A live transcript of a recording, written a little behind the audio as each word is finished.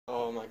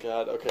my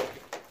god, okay.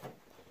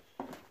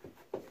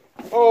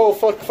 Oh,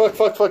 fuck.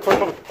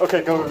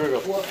 Okay, go.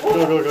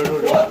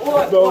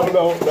 What? Go.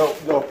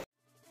 No.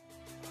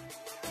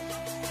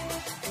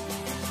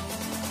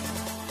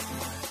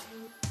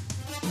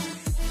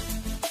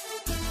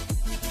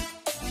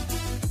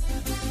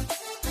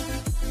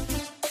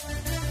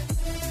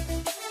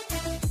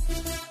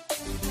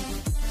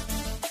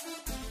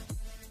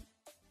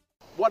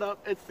 What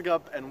up, it's the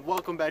Gupp, and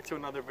welcome back to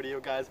another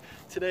video, guys.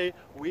 Today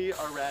we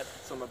are at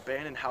some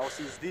abandoned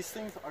houses. These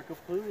things are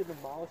completely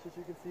demolished, as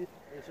you can see.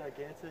 They're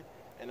gigantic,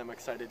 and I'm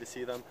excited to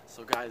see them.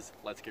 So guys,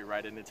 let's get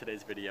right into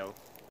today's video.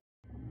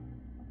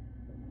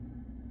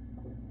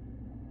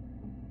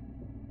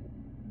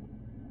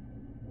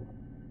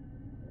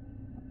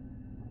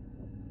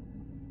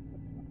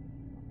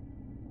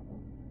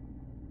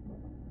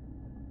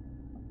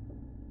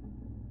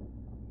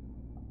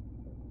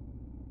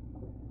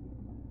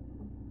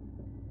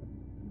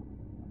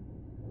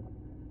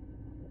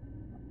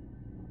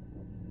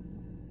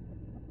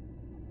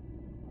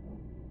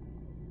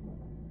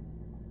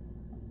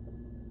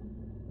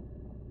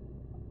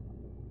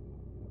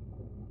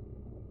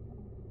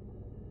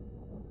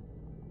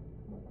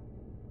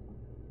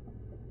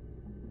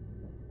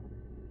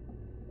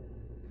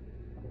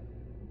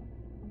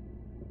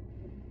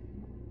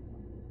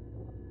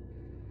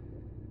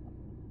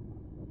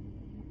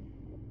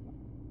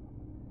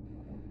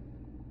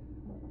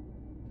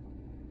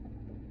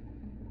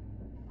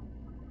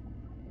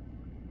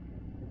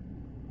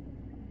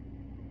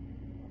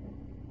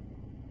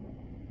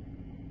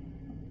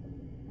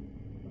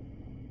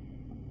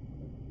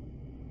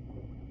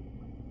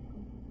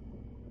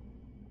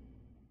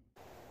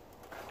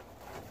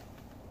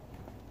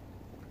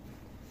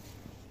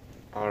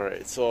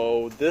 Alright,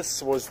 so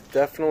this was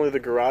definitely the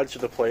garage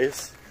of the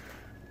place.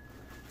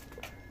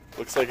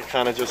 Looks like it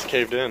kind of just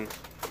caved in.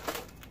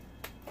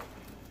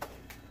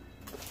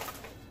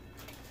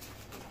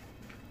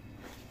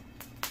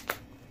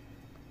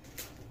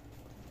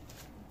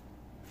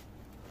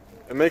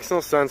 It makes no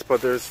sense,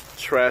 but there's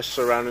trash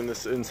surrounding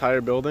this entire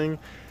building.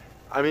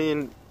 I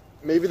mean,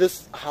 maybe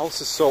this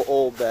house is so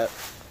old that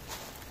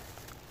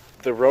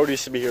the road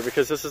used to be here,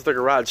 because this is the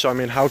garage. So I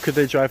mean, how could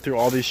they drive through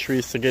all these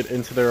trees to get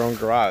into their own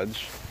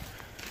garage?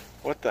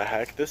 What the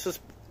heck? This is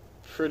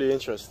pretty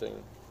interesting.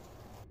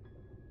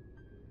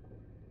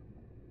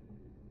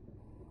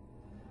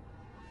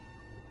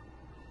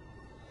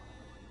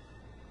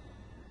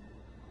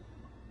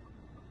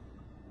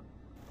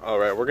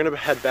 Alright, we're gonna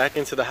head back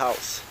into the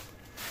house.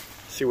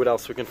 See what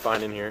else we can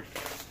find in here.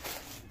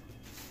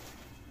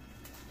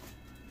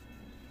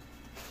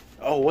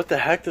 Oh, what the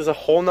heck? There's a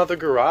whole nother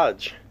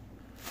garage.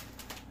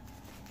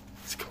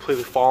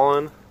 Completely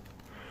fallen.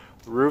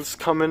 Roof's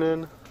coming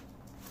in.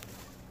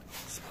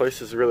 This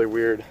place is really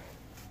weird.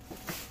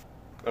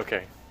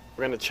 Okay,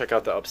 we're gonna check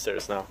out the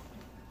upstairs now.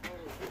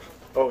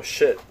 Oh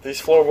shit,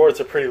 these floorboards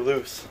are pretty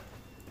loose.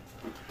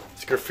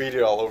 There's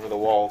graffiti all over the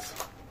walls.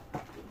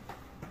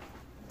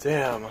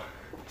 Damn,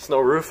 there's no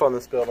roof on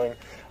this building.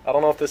 I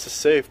don't know if this is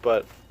safe,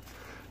 but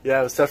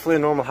yeah, it's definitely a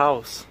normal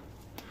house.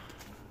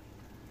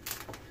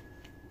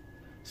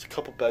 There's a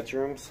couple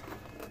bedrooms.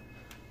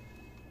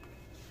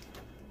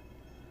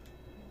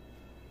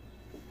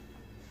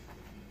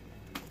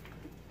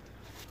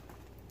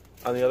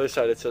 On the other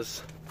side it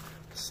says,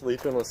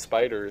 sleeping with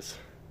spiders.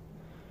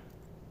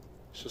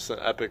 It's just an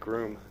epic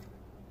room.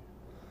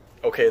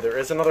 Okay, there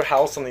is another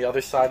house on the other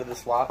side of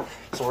this lot,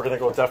 so we're gonna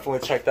go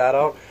definitely check that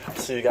out.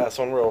 See you guys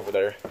when we're over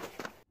there.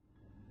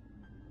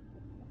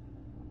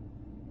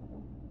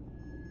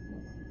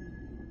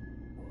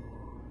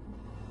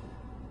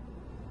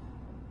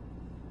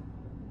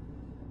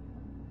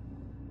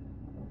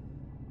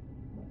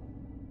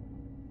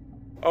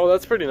 Oh,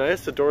 that's pretty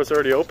nice. The door's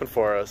already open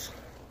for us.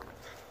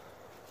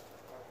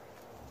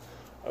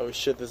 Oh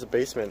shit, there's a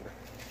basement.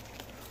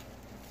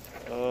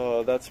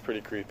 Oh, that's pretty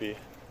creepy.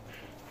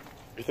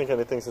 You think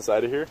anything's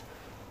inside of here?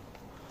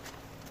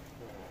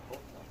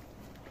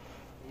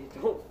 You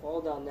don't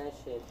fall down that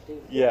shit,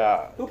 dude.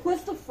 Yeah. Who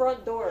puts the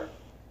front door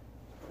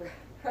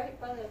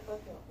right by that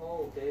fucking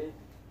hole, dude?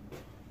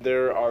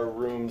 There are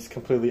rooms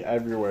completely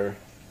everywhere.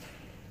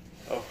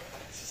 Oh,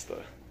 is this the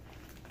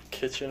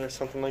kitchen or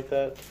something like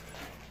that?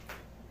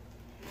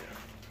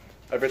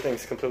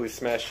 Everything's completely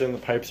smashed in. The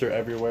pipes are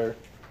everywhere.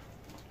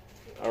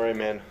 Alright,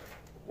 man.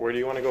 Where do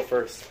you want to go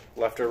first?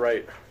 Left or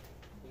right?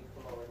 You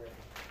come over here.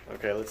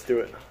 Okay, let's do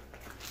it.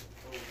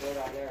 Go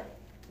down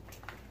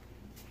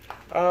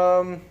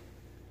there.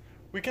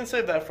 We can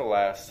save that for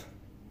last.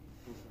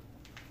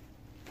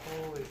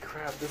 Holy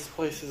crap, this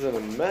place is in a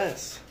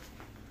mess.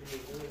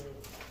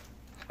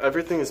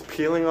 Everything is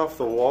peeling off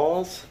the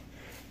walls.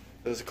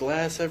 There's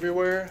glass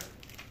everywhere.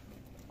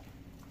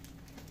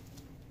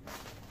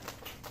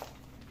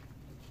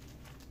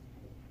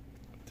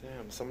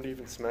 Damn, somebody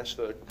even smashed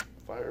the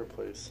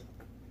fireplace.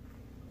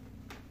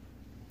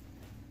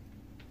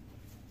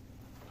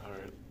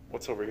 Alright,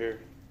 what's over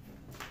here?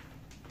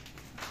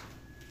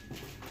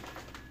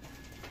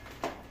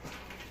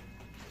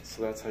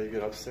 So that's how you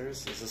get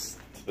upstairs? Is this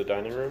to the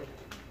dining room?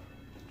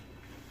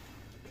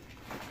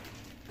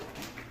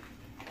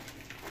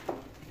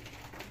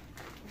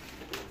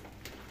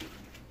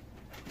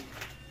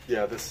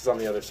 Yeah, this is on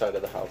the other side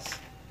of the house.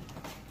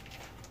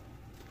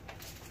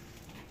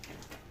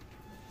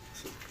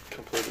 This is a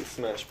completely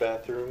smashed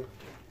bathroom.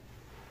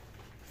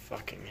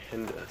 Fucking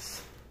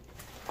Hindus.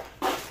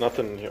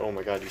 Nothing in here. Oh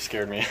my god, you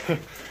scared me.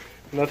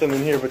 Nothing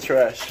in here but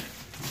trash.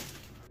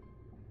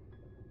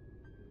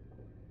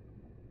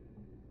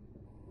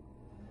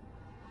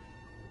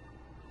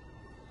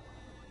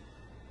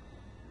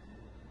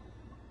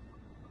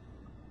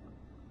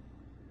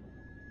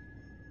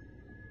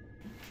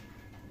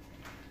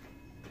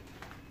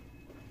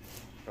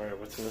 Alright,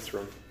 what's in this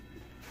room?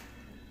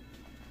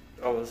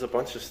 Oh, there's a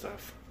bunch of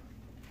stuff.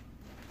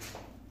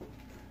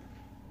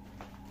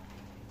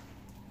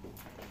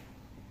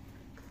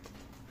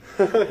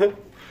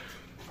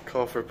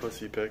 Call for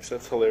pussy pics,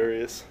 that's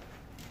hilarious.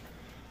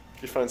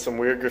 You find some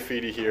weird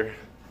graffiti here.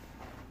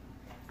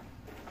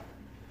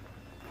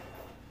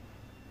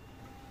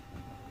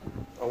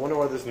 I wonder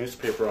why there's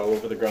newspaper all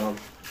over the ground.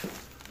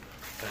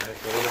 What the heck?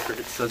 I wonder if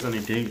it says any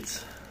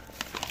dates.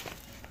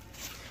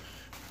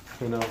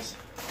 Who knows?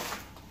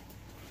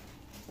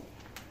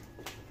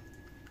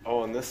 Oh,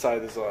 on this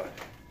side there's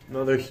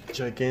another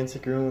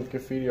gigantic room with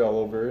graffiti all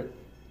over it.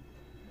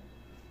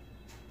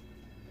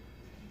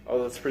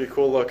 Oh, that's pretty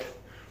cool. Look,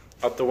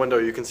 up the window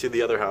you can see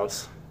the other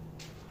house.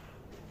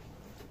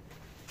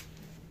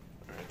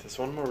 Alright, there's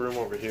one more room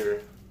over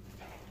here.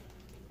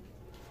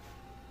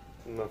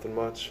 Nothing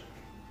much.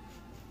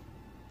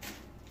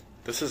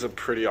 This is a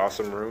pretty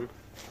awesome room.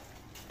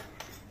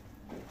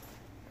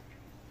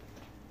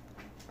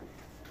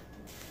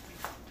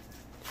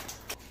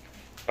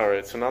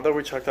 Alright, so now that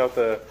we checked out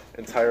the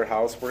entire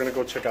house, we're gonna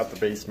go check out the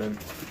basement.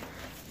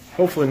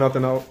 Hopefully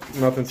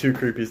nothing too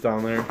creepy is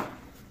down there.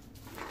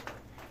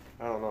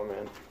 I don't know,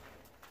 man.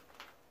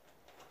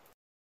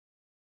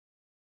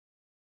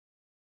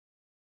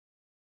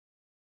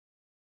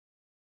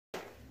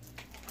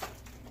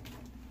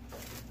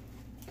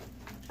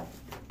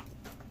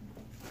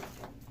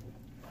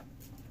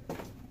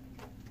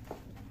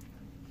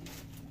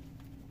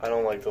 I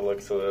don't like the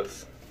looks of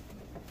this.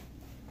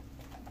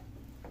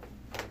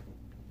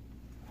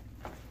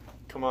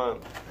 Come on.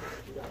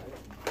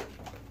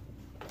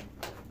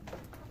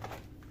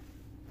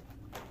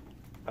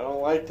 I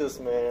don't like this,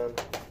 man.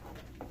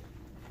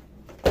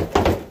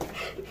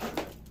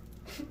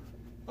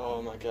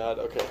 Oh my god,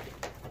 okay.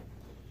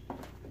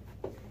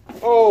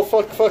 Oh,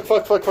 fuck.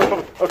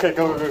 Okay,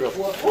 go.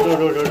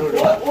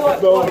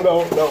 What? Go.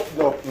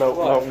 What? No.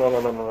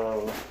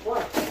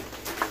 What?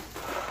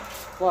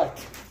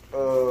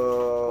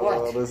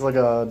 What? There's like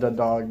a dead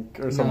dog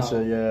or some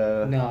shit,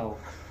 yeah. No.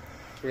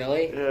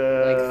 Really?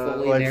 Yeah,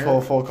 like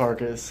fully full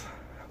carcass.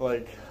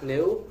 Like,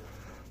 new?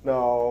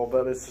 no,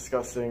 but it's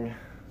disgusting.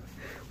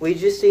 We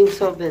just seen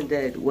something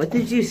dead. What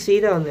did you see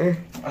down there?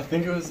 I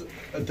think it was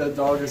a dead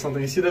dog or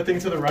something. You see that thing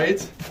to the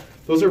right?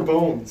 Those are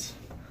bones.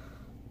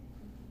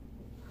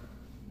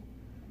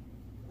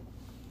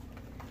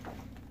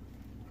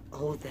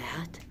 Oh,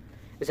 that?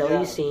 Is that what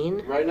you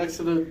seen? Right next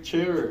to the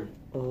chair.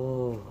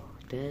 Oh,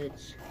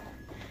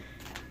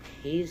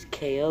 he's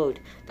KO'd.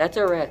 That's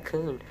a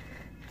raccoon.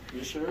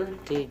 You sure?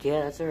 Dude,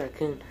 yeah, that's a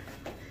raccoon.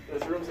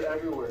 There's rooms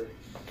everywhere.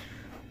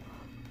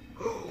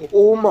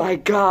 Oh my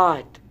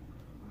god.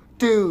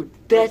 Dude,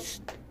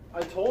 that's...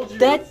 I told you.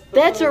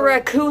 That's a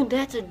raccoon.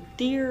 That's a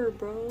deer,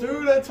 bro.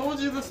 Dude, I told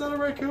you that's not a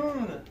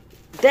raccoon.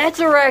 That's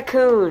a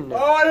raccoon. Oh,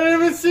 I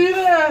didn't even see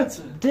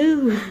that.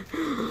 Dude.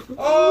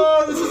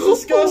 Oh, this is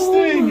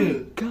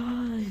disgusting. Oh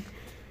my god.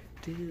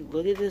 Dude,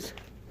 look at this.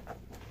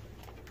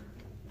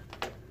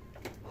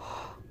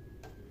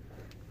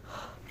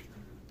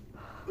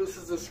 This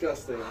is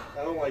disgusting.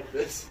 I don't like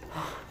this.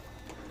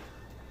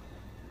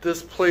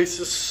 This place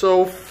is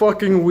so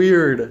fucking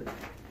weird.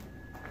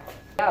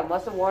 Yeah,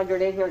 must have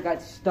wandered in here and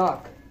got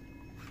stuck.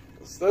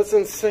 That's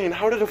insane.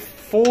 How did a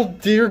full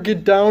deer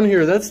get down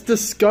here? That's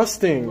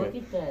disgusting. Look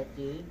at that,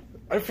 dude.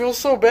 I feel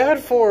so bad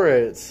for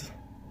it. It's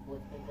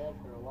been dead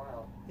for a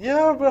while.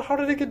 Yeah, but how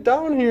did it get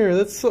down here?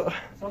 That's so...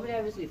 Somebody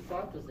obviously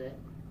fucked with it.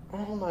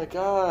 Oh my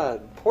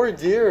god. Poor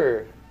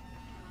deer.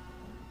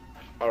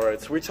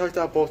 Alright, so we checked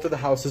out both of the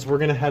houses. We're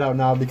going to head out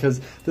now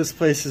because this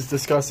place is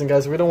disgusting,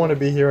 guys. We don't want to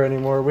be here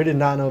anymore. We did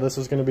not know this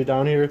was going to be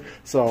down here,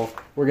 so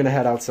we're going to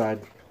head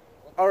outside.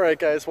 Alright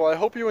guys, well I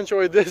hope you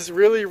enjoyed this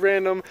really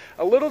random,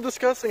 a little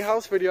disgusting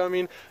house video. I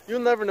mean, you'll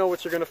never know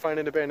what you're going to find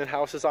in abandoned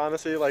houses,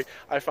 honestly. Like,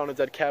 I found a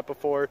dead cat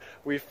before.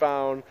 We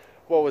found,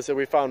 what was it?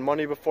 We found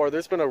money before.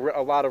 There's been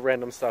a lot of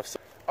random stuff. So,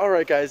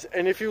 alright guys,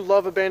 and if you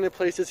love abandoned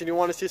places and you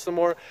want to see some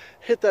more,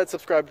 hit that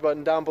subscribe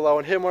button down below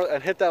and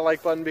hit that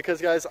like button because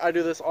guys, I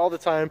do this all the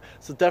time.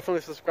 So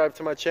definitely subscribe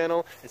to my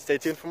channel and stay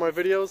tuned for more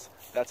videos.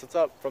 That's what's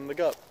up from the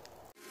Gupp.